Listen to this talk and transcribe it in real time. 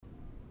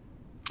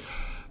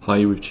Hi,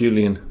 you're with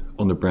Julian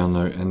on the Brown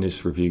Note, and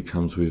this review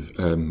comes with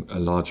a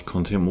large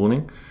content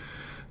warning.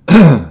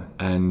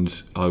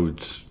 And I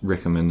would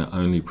recommend that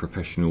only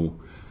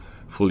professional,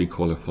 fully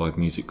qualified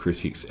music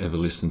critics ever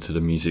listen to the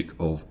music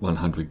of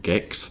 100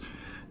 Gecs.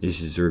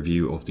 This is a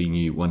review of the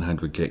new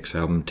 100 Gecs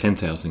album,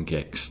 10,000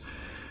 Gecs.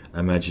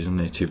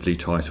 Imaginatively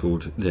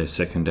titled, their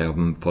second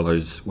album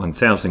follows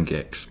 1000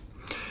 Gecs.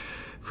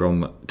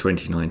 From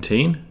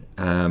 2019,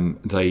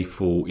 they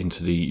fall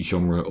into the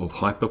genre of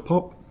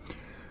hyperpop,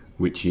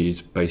 which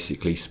is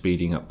basically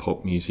speeding up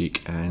pop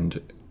music and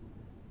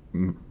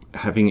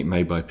having it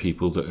made by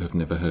people that have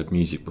never heard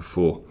music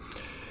before.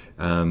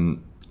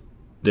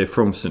 They're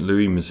from St.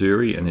 Louis,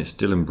 Missouri, and it's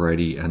Dylan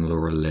Brady and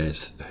Laura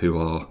Les, who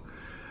are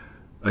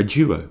a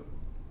duo.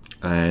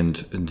 And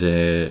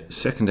their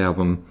second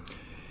album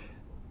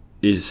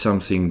is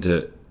something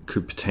that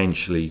could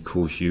potentially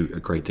cause you a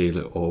great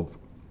deal of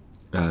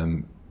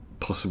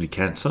possibly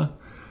cancer,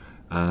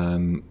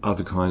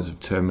 other kinds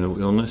of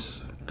terminal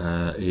illness.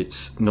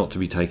 It's not to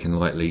be taken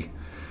lightly.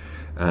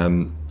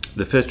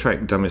 The first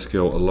track, Dumbest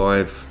Girl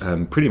Alive,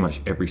 pretty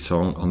much every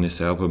song on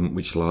this album,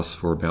 which lasts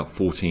for about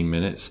 14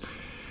 minutes,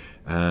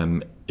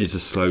 is a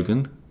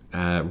slogan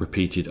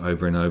repeated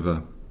over and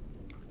over.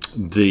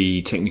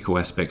 The technical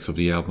aspects of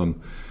the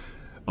album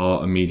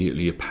are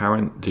immediately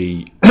apparent.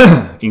 The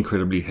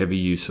incredibly heavy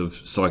use of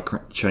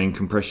sidechain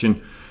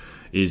compression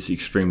is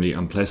extremely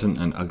unpleasant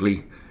and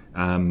ugly.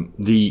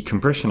 The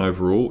compression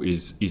overall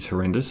is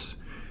horrendous.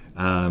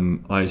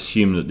 I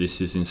assume that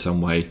this is in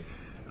some way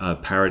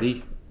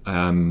parody.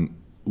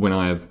 When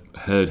I have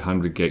heard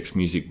 100 Gecs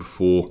music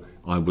before,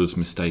 I was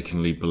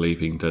mistakenly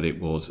believing that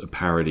it was a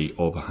parody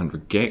of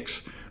 100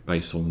 Gecs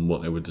based on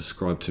what they were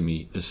described to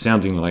me as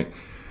sounding like,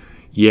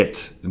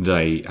 yet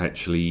they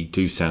actually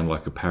do sound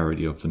like a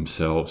parody of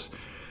themselves.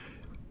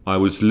 I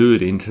was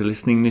lured into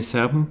listening to this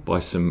album by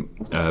some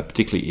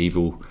particularly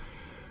evil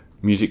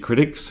music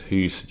critics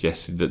who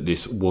suggested that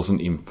this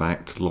wasn't in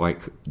fact like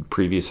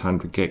previous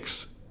 100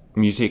 Gecs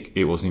music,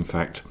 it was in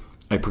fact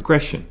a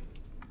progression.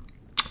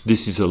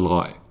 This is a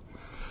lie.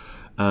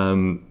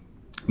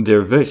 There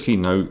are virtually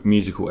no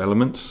musical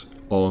elements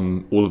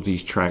on all of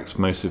these tracks,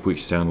 most of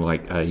which sound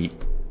like a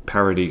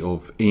parody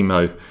of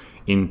emo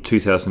in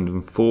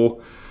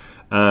 2004.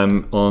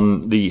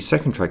 On the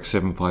second track,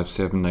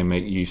 757, they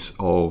make use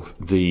of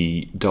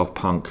the Daft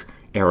Punk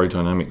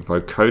aerodynamic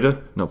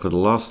vocoder. Not for the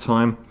last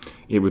time.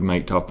 It would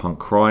make Daft Punk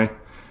cry.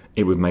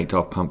 It would make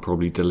Daft Punk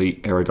probably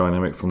delete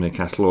aerodynamic from their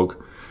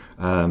catalogue.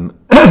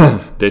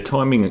 Their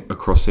timing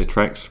across their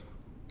tracks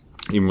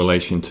in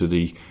relation to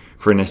the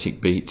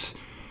frenetic beats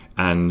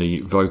and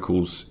the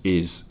vocals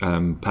is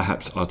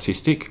perhaps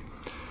artistic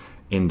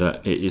in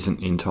that it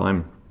isn't in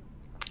time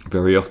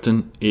very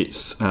often.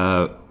 It's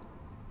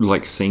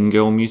like Sing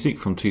Girl music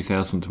from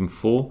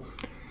 2004,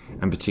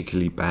 and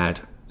particularly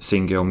bad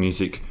Sing Girl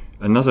music.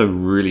 Another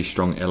really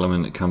strong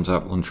element that comes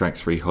up on track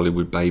 3,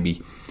 Hollywood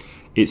Baby.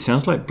 It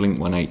sounds like Blink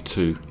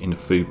 182 in a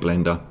food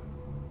blender.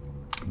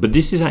 But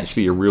this is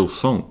actually a real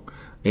song.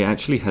 It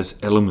actually has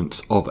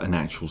elements of an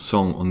actual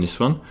song on this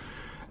one,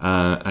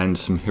 and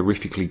some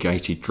horrifically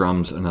gated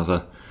drums,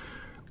 another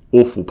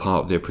awful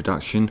part of their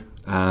production.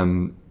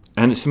 And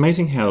it's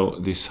amazing how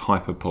this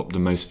hyperpop, the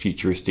most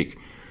futuristic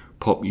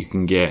pop you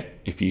can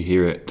get, if you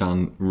hear it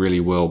done really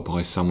well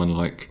by someone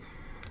like,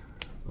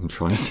 I'm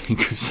trying to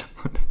think of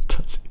someone that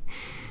does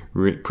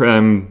it.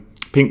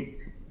 Pink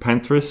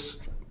Panthers,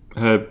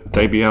 her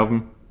debut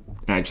album,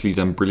 actually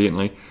done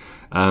brilliantly.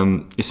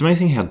 It's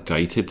amazing how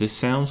dated this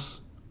sounds.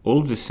 All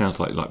of this sounds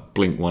like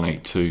Blink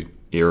 182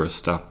 era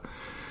stuff.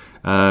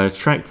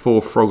 Track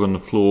 4, Frog on the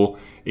Floor.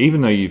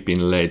 Even though you've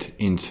been led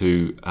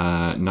into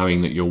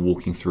knowing that you're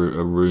walking through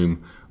a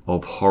room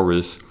of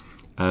horrors,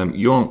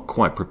 you aren't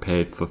quite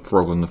prepared for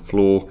Frog on the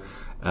Floor.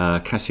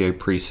 Casio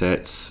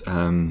presets,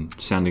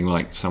 sounding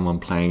like someone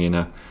playing in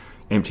an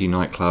empty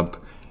nightclub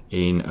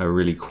in a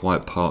really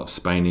quiet part of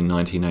Spain in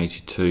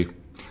 1982.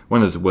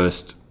 One of the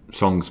worst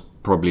songs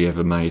probably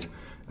ever made.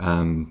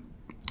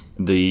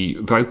 The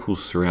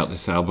vocals throughout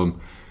this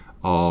album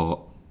are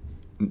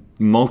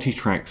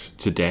multi-tracked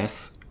to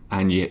death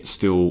and yet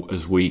still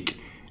as weak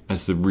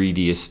as the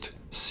reediest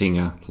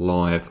singer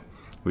live,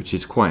 which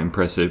is quite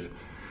impressive.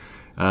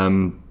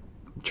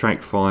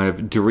 Track 5,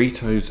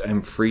 Doritos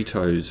and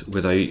Fritos,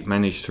 where they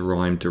managed to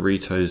rhyme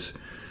Doritos,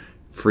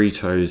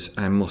 Fritos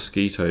and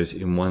mosquitoes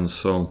in one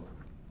song.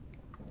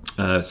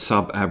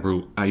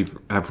 Avril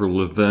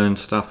Lavigne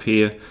stuff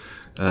here,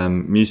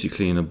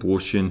 musically an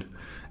abortion,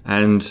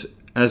 and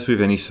as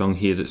with any song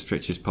here that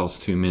stretches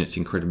past 2 minutes,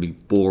 incredibly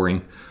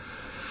boring.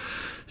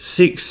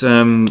 6,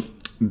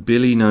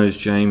 Billy Knows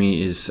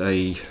Jamie is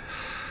a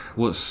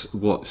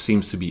what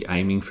seems to be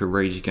aiming for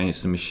Rage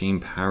Against the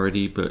Machine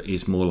parody, but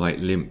is more like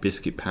Limp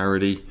Bizkit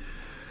parody.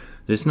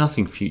 There's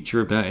nothing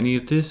future about any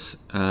of this,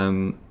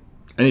 and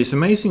it's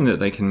amazing that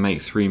they can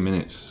make 3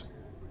 minutes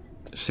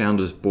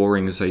sound as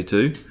boring as they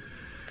do.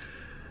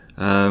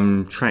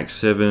 Track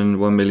 7,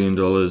 $1 million,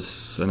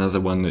 another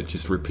one that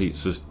just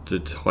repeats the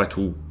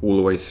title all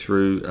the way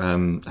through,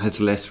 has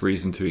less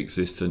reason to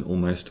exist than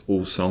almost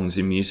all songs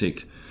in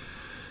music.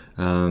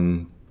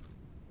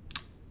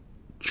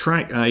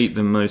 Track 8,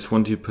 The Most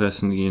Wanted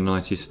Person in the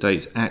United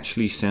States,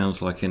 actually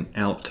sounds like an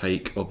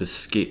outtake of a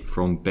skit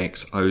from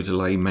Beck's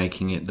Odelay,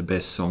 making it the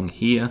best song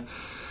here.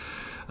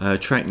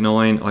 Track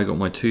 9, I Got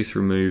My Tooth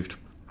Removed,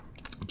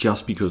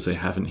 just because they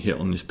haven't hit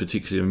on this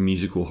particular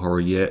musical horror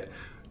yet.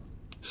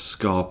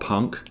 Ska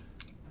Punk,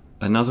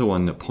 another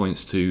one that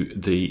points to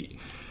the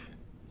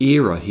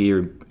era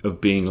here of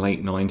being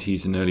late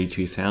 90s and early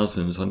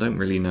 2000s. I don't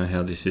really know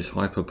how this is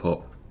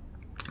hyperpop,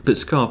 but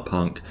Ska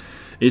Punk,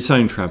 its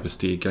own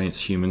travesty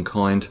against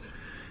humankind.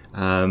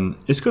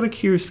 It's got a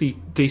curiously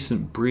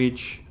decent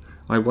bridge.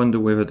 I wonder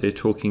whether they're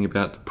talking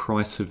about the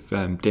price of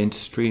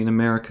dentistry in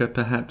America,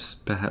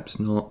 perhaps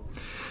not.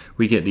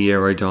 We get the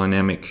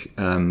aerodynamic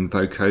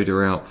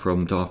vocoder out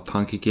from Daft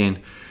Punk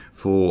again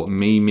for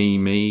Me, Me,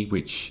 Me,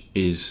 which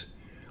is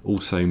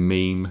also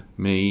Meme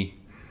Me,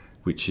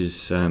 which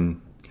is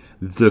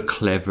the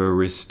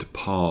cleverest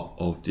part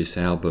of this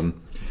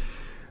album.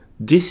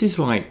 This is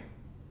like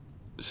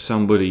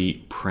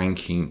somebody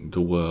pranking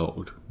the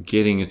world,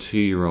 getting a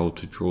 2-year-old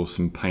to draw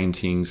some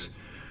paintings,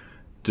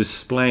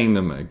 displaying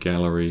them at a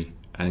gallery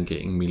and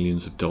getting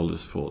millions of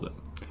dollars for them.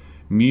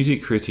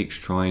 Music critics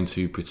trying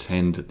to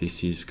pretend that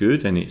this is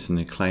good and it's an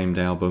acclaimed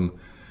album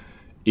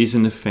is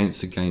an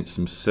offence against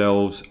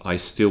themselves. I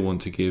still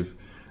want to give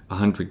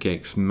 100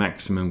 Gecs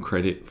maximum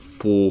credit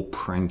for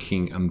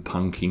pranking and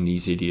punking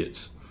these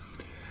idiots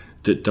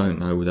that don't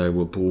know where they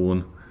were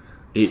born.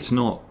 It's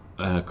not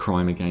a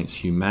crime against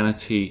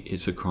humanity,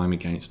 it's a crime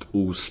against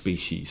all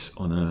species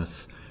on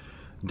Earth.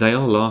 They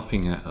are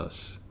laughing at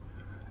us,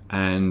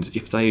 and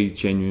if they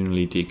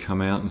genuinely did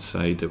come out and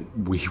say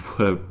that we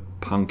were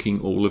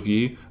punking all of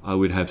you, I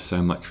would have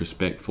so much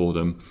respect for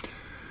them.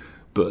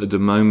 But at the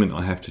moment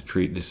I have to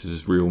treat this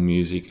as real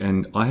music,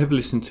 and I have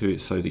listened to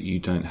it so that you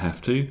don't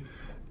have to.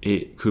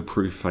 It could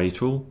prove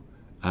fatal.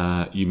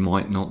 You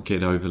might not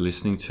get over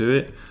listening to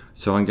it,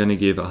 so I'm going to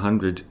give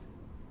 100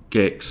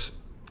 Gecs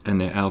and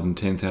their album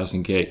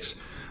 10,000 Gecs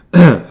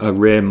a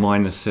rare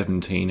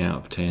 -17 out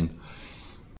of 10.